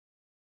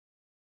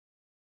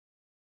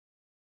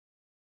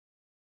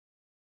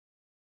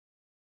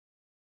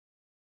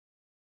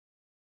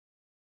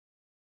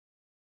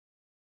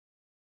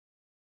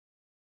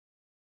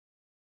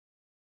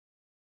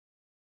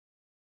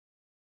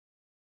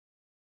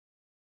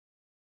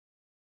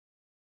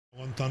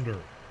One Thunder.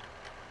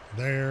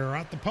 They're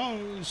at the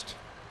post.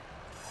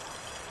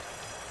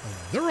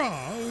 They're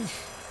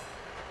off.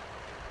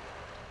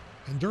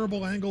 And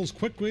Durable angles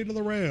quickly to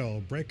the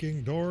rail,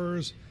 breaking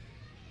doors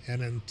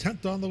and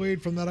intent on the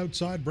lead from that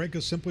outside. Break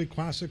is Simply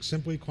Classic.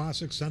 Simply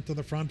Classic sent to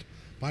the front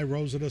by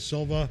Rosa da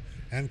Silva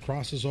and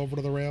crosses over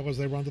to the rail as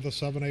they run to the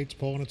 7/8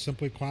 pole, and it's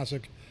Simply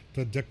Classic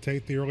to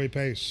dictate the early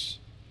pace.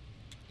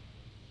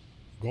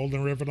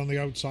 Golden Rivet on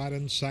the outside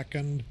in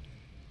second,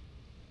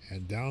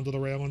 and down to the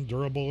rail, and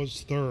Durable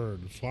is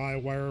third.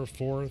 Flywire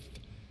fourth,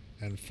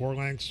 and 4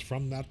 lengths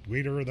from that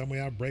leader. Then we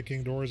have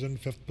Breaking Doors in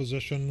fifth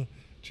position.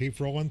 Chief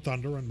Rolling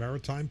Thunder and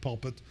Maritime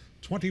Pulpit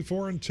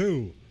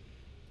 24-2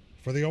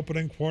 for the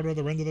opening quarter.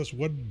 They're into this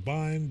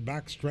Woodbine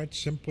backstretch.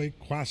 Simply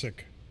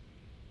Classic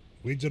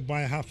leads it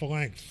by half a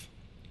length.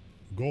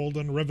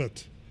 Golden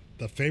Rivet,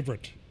 the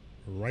favorite,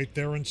 right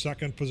there in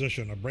second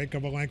position. A break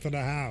of a length and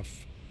a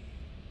half.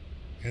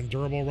 And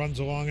Durable runs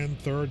along in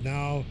third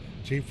now.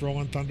 Chief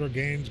Rolling Thunder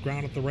gains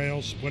ground at the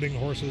rails. Splitting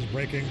Horses,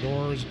 Breaking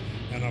Doors,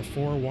 and a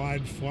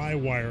 4-wide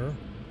Flywire.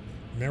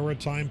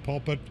 Maritime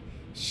Pulpit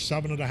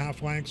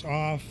 7.5 lengths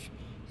off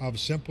of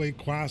Simply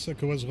Classic,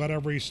 who has led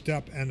every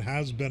step and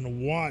has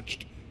been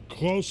watched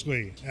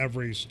closely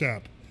every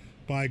step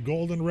by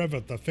Golden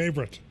Rivet. The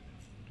favorite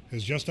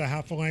is just a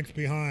half a length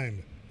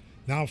behind.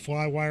 Now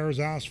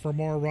Flywire's asked for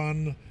more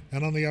run,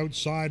 and on the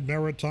outside,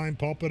 Maritime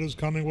Pulpit is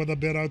coming with a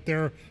bit out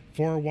there.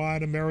 4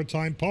 wide, and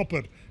Maritime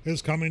Pulpit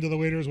is coming to the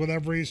leaders with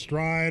every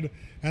stride,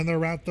 and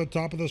they're at the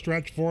top of the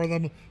stretch for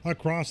them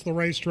across the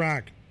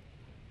racetrack.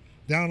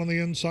 Down on the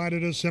inside,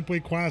 it is Simply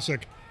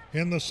Classic.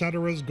 In the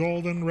center is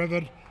Golden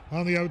Rivet.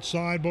 On the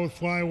outside, both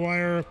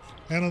Flywire,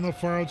 and on the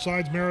far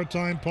outside,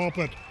 Maritime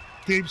Pulpit.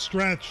 Deep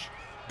stretch.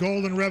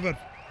 Golden Rivet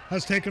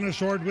has taken a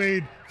short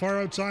lead.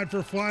 Far outside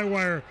for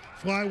Flywire.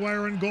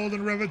 Flywire and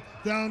Golden Rivet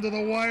down to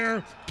the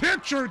wire.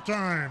 Picture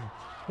time!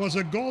 Was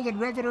it Golden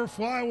Rivet or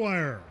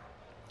Flywire?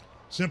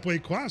 Simply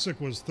Classic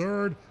was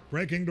third.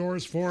 Breaking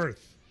Doors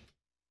fourth.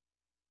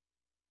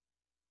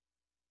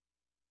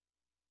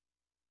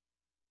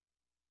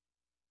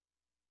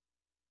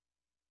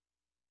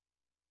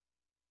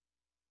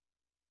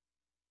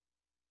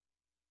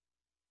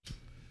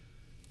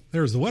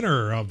 There's the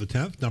winner of the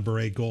 10th, number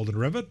 8 Golden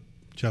Rivet.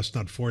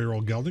 Chestnut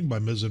 4-year-old gelding by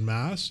Mizzen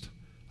Mast.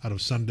 Out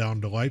of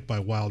Sundown Delight by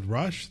Wild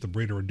Rush. The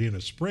breeder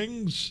Adina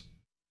Springs.